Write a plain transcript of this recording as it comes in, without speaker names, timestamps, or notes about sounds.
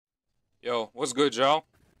Yo, what's good, y'all?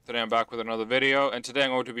 Today I'm back with another video, and today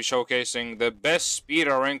I'm going to be showcasing the best speed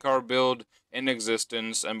Arrancar build in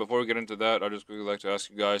existence. And before we get into that, I'd just quickly like to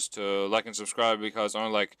ask you guys to like and subscribe, because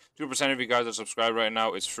only like 2% of you guys are subscribed right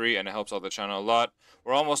now. It's free and it helps out the channel a lot.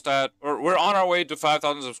 We're on our way to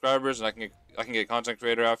 5,000 subscribers, and I can get content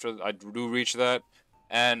creator after I do reach that.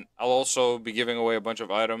 And I'll also be giving away a bunch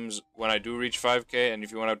of items when I do reach 5K. And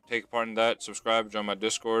if you want to take part in that, subscribe, join my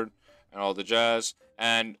Discord, and all the jazz.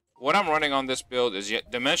 And what I'm running on this build is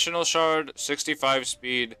Dimensional Shard, 65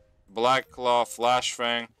 speed, Black Claw, Flash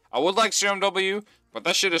Fang. I would like Serum W, but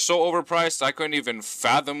that shit is so overpriced I couldn't even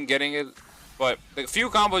fathom getting it. But the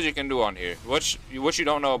few combos you can do on here, what you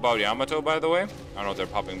don't know about Yamato, by the way. I don't know if they're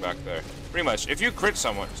popping back there. Pretty much, if you crit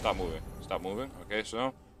someone, stop moving. Okay,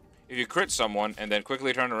 so if you crit someone and then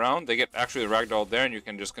quickly turn around, they get actually ragdolled there, and you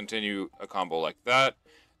can just continue a combo like that.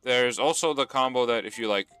 There's also the combo that if you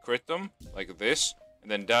like crit them like this, and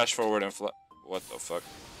then dash forward and what the fuck?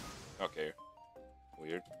 Okay,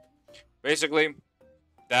 weird. Basically,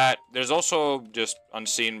 that there's also just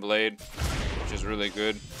Unseen Blade, which is really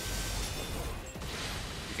good.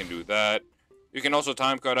 You can do that. You can also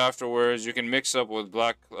time cut afterwards. You can mix up with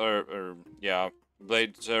Blade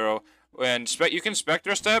Zero, and you can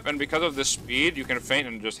Spectre Step, and because of the speed, you can feint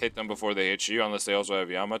and just hit them before they hit you, unless they also have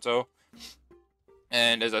Yamato.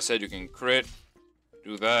 And as I said, you can crit.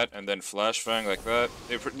 Do that, and then Flash Fang like that.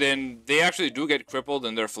 They actually do get crippled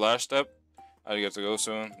in their Flash Step. I get to go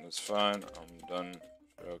soon. That's fine. I'm done.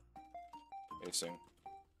 Showcasing.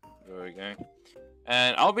 Very gang.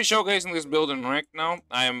 And I'll be showcasing this build in ranked now.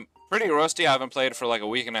 I am pretty rusty. I haven't played for like a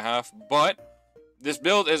week and a half, but this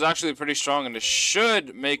build is actually pretty strong, and it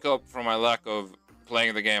should make up for my lack of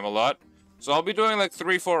playing the game a lot. So I'll be doing like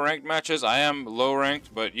 3-4 ranked matches. I am low ranked,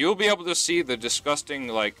 but you'll be able to see the disgusting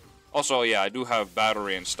like. Also, yeah, I do have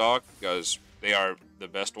Battery in stock, because they are the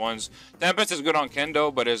best ones. Tempest is good on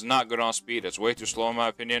Kendo, but is not good on speed. It's way too slow in my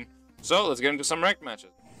opinion. So, let's get into some ranked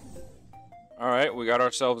matches. Alright, we got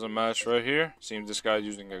ourselves a match right here. Seems this guy's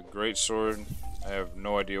using a great sword. I have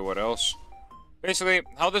no idea what else. Basically,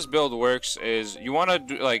 how this build works is you want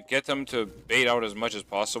to like get them to bait out as much as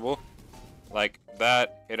possible. Like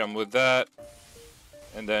that, hit them with that,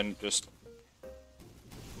 and then just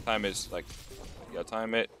time is like, yeah,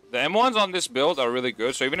 time it. The M1s on this build are really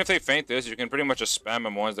good, so even if they feint this, you can pretty much just spam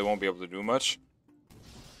M1s, they won't be able to do much.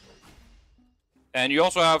 And you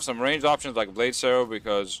also have some range options like Blade Arrow,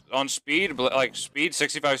 because on speed, like speed,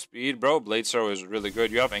 65 speed, bro, Blade Arrow is really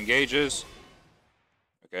good. You have engages.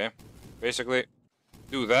 Okay, basically,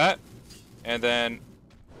 do that, and then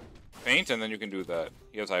feint, and then you can do that.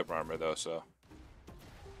 He has hyper armor though, so.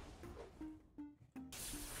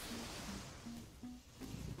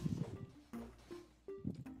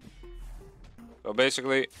 So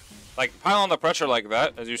basically, like pile on the pressure like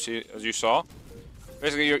that, as you saw.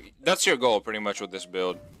 Basically, that's your goal pretty much with this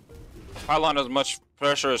build. Pile on as much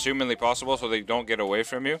pressure as humanly possible so they don't get away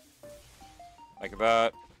from you, like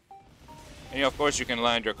that. And of course, you can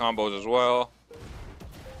land your combos as well.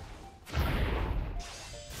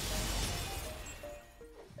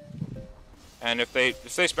 And if they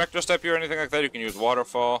Spectre Step you or anything like that, you can use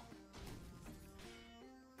Waterfall.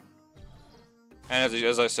 And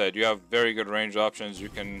as I said, you have very good range options. You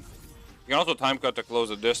can also time cut to close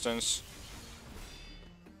the distance.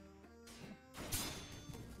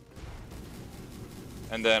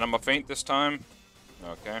 And then I'm gonna feint this time.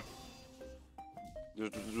 Okay.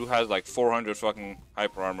 Who has like 400 fucking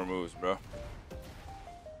hyper armor moves, bro?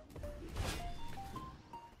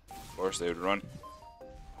 Of course they would run.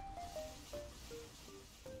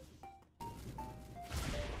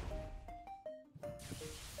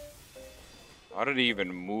 How did he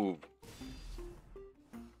even move?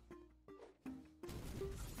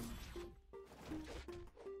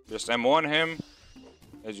 Just M1 him.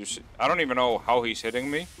 As you see, I don't even know how he's hitting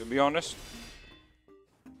me, to be honest.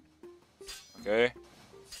 Okay.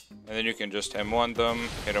 And then you can just M1 them,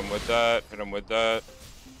 hit him with that, hit him with that.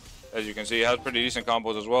 As you can see, he has pretty decent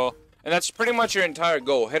combos as well. And that's pretty much your entire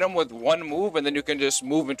goal. Hit them with one move, and then you can just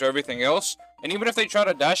move into everything else. And even if they try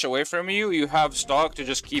to dash away from you, you have stock to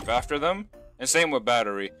just keep after them. And same with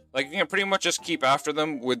Battery. Like, you can pretty much just keep after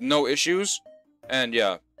them with no issues. And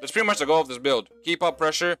yeah, that's pretty much the goal of this build. Keep up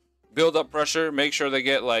pressure, build up pressure, make sure they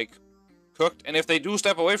get, like, cooked. And if they do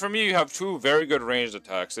step away from you, you have two very good ranged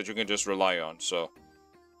attacks that you can just rely on. So,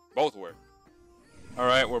 both work.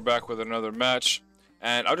 Alright, we're back with another match.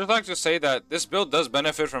 And I'd just like to say that this build does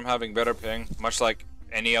benefit from having better ping, much like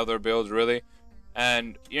any other build, really.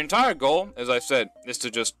 And your entire goal, as I said, is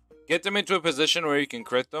to just get them into a position where you can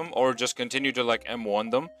crit them, or just continue to like M1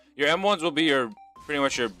 them. Your M1s will be your pretty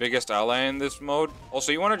much your biggest ally in this mode.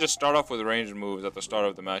 Also, you want to just start off with ranged moves at the start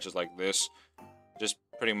of the matches like this. Just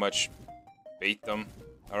pretty much bait them.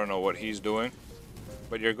 I don't know what he's doing.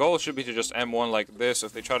 But your goal should be to just M1 like this.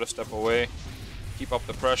 If they try to step away, keep up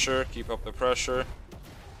the pressure, keep up the pressure.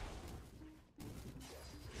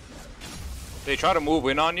 If they try to move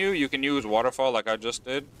in on you, you can use waterfall like I just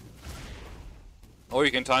did. Or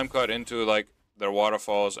you can time cut into like their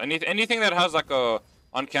waterfalls. Anything that has like a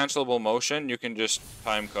uncancelable motion, you can just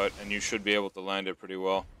time cut and you should be able to land it pretty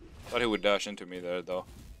well. Thought he would dash into me there though.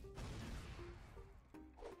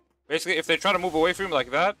 Basically, if they try to move away from him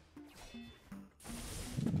like that,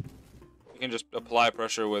 you can just apply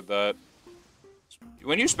pressure with that.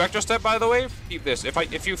 When you Spectre Step, by the way, keep this.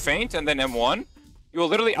 If you feint and then M1, you will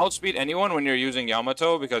literally outspeed anyone when you're using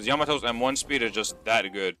Yamato, because Yamato's M1 speed is just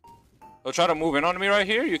that good. They'll try to move in on me right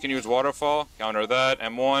here. You can use Waterfall, counter that,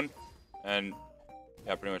 M1, and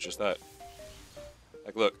yeah, pretty much just that.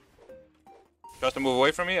 Like, look. Tries to move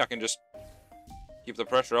away from me, I can just keep the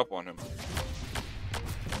pressure up on him.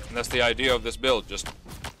 And that's the idea of this build, just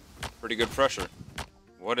pretty good pressure.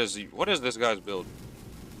 What is this guy's build?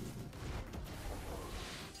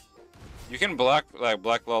 You can black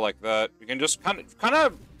claw like that. You can just kind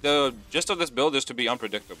of the gist of this build is to be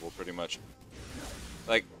unpredictable, pretty much.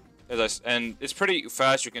 Like, and it's pretty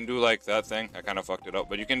fast. You can do like that thing. I kind of fucked it up,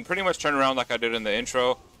 but you can pretty much turn around like I did in the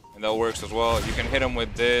intro, and that works as well. You can hit him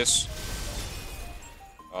with this.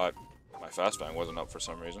 My fast bang wasn't up for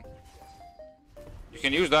some reason. You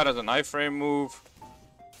can use that as an iframe move.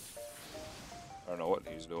 I don't know what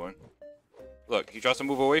he's doing. Look, he tries to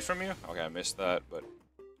move away from you. Okay, I missed that, but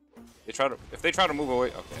if they try to move away,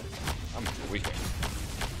 okay, I'm weakening.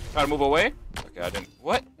 Try to move away. Okay, I didn't.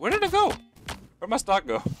 What? Where did it go? Where'd my stock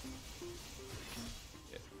go?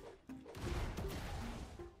 Yeah.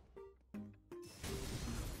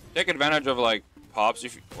 Take advantage of like pops.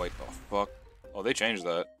 If you wait, the fuck. Oh, they changed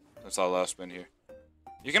that. That's our last spin here.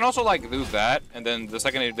 You can also like do that, and then the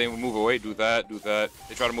second they move away, do that, do that.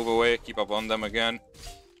 They try to move away, keep up on them again,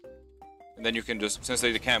 and then you can just, since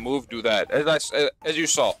they can't move, do that. As you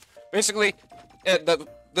saw, basically,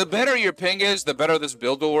 the better your ping is, the better this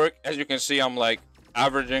build will work. As you can see, I'm like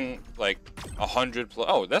averaging like 100 plus.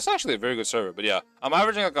 Oh, that's actually a very good server. But yeah, I'm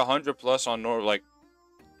averaging like 100 plus on like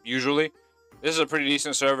usually. This is a pretty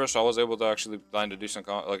decent server, so I was able to actually land a decent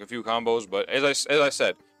like a few combos. But as I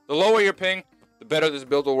said, the lower your ping, the better this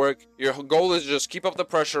build will work. Your goal is just keep up the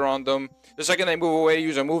pressure on them. The second they move away,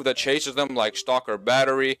 use a move that chases them, like Stalker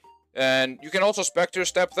Battery. And you can also Spectre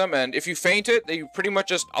Step them, and if you feint it, they pretty much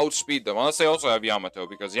just outspeed them. Unless they also have Yamato,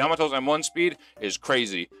 because Yamato's M1 speed is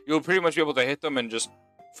crazy. You'll pretty much be able to hit them and just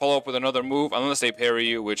follow up with another move, unless they parry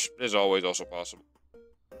you, which is always also possible.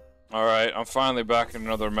 Alright, I'm finally back in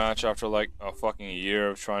another match after like a fucking year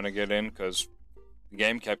of trying to get in, because the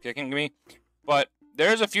game kept kicking me. But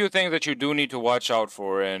there's a few things that you do need to watch out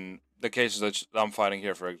for in the cases that I'm fighting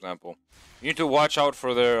here, for example. You need to watch out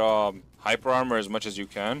for their hyper armor as much as you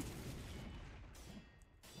can.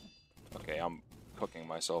 Okay, I'm cooking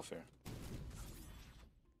myself here.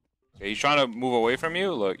 Okay, he's trying to move away from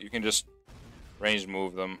you. Look, you can just range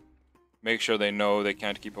move them. Make sure they know they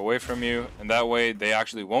can't keep away from you. And that way, they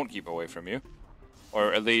actually won't keep away from you.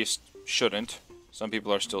 Or at least, shouldn't. Some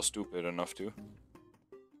people are still stupid enough to.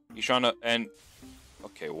 He's trying to, and...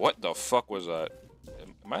 Okay, what the fuck was that?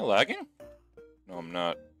 Am I lagging? No, I'm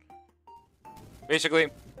not. Basically,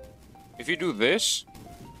 if you do this,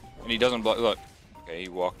 and he doesn't block... Look. Okay, he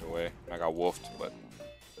walked away. I got wolfed, but...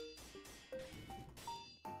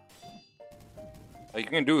 Like,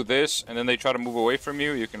 you can do this, and then they try to move away from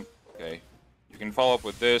you. You can... Okay. You can follow up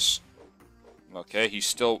with this. Okay, he's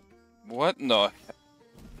still... What in the...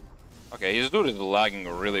 Okay, his dude is lagging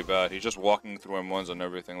really bad. He's just walking through M1s and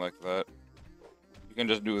everything like that. You can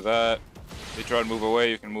just do that. They try to move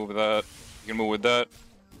away, you can move that. You can move with that.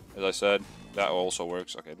 As I said, that also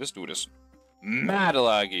works. Okay, this dude is mad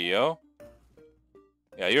laggy, yo.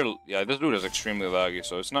 Yeah, this dude is extremely laggy,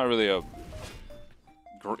 so it's not really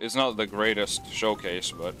it's not the greatest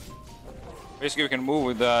showcase, but basically we can move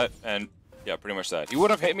with that, and yeah, pretty much that. He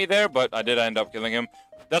would have hit me there, but I did end up killing him.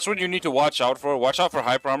 That's what you need to watch out for. Watch out for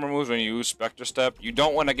hyper armor moves when you use Spectre Step. You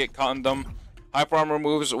don't want to get caught in them. Hyper armor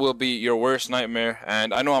moves will be your worst nightmare,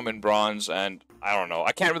 and I know I'm in bronze, and I don't know.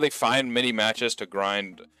 I can't really find many matches to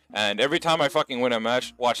grind, and every time I fucking win a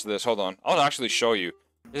match, watch this, hold on. I'll actually show you.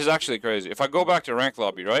 This is actually crazy. If I go back to rank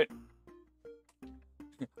lobby, right?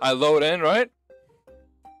 I load in, right?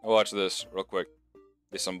 Watch this real quick.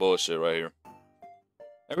 There's some bullshit right here.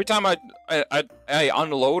 Every time I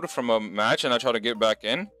unload from a match and I try to get back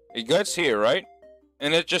in, it gets here, right?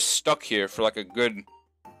 And it just stuck here for like a good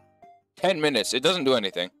 10 minutes. It doesn't do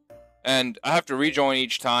anything. And I have to rejoin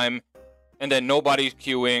each time, and then nobody's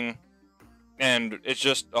queuing, and it's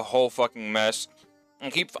just a whole fucking mess.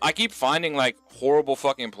 I keep finding like horrible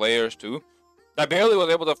fucking players too. I barely was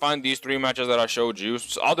able to find these 3 matches that I showed you.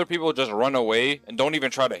 So other people just run away and don't even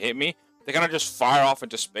try to hit me. They kind of just fire off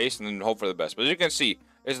into space and then hope for the best. But as you can see,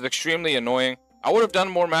 it's extremely annoying. I would have done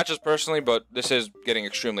more matches personally, but this is getting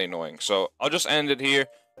extremely annoying. So I'll just end it here.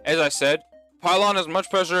 As I said, pile on as much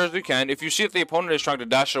pressure as you can. If you see that the opponent is trying to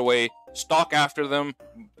dash away, stalk after them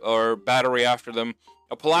or battery after them.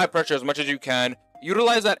 Apply pressure as much as you can.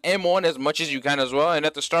 Utilize that M1 as much as you can as well. And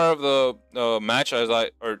at the start of the match,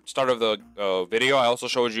 start of the video, I also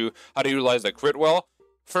showed you how to utilize the crit well.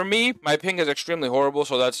 For me, my ping is extremely horrible,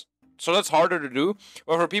 so that's harder to do.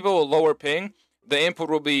 But for people with lower ping, the input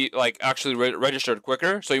will be like actually registered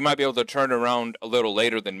quicker, so you might be able to turn around a little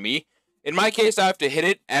later than me. In my case, I have to hit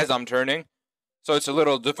it as I'm turning, so it's a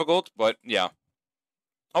little difficult. But yeah,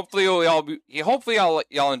 hopefully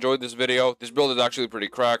y'all enjoyed this video. This build is actually pretty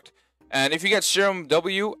cracked. And if you get Serum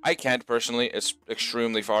W, I can't personally. It's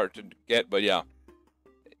extremely hard to get, but yeah.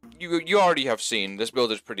 You already have seen, this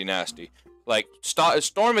build is pretty nasty. Like,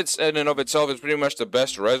 Storm in and of itself is pretty much the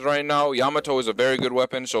best res right now. Yamato is a very good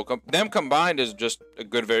weapon, so them combined is just a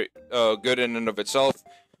good in and of itself.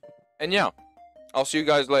 And yeah, I'll see you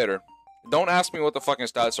guys later. Don't ask me what the fucking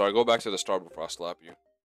stats are. Go back to the start before I slap you.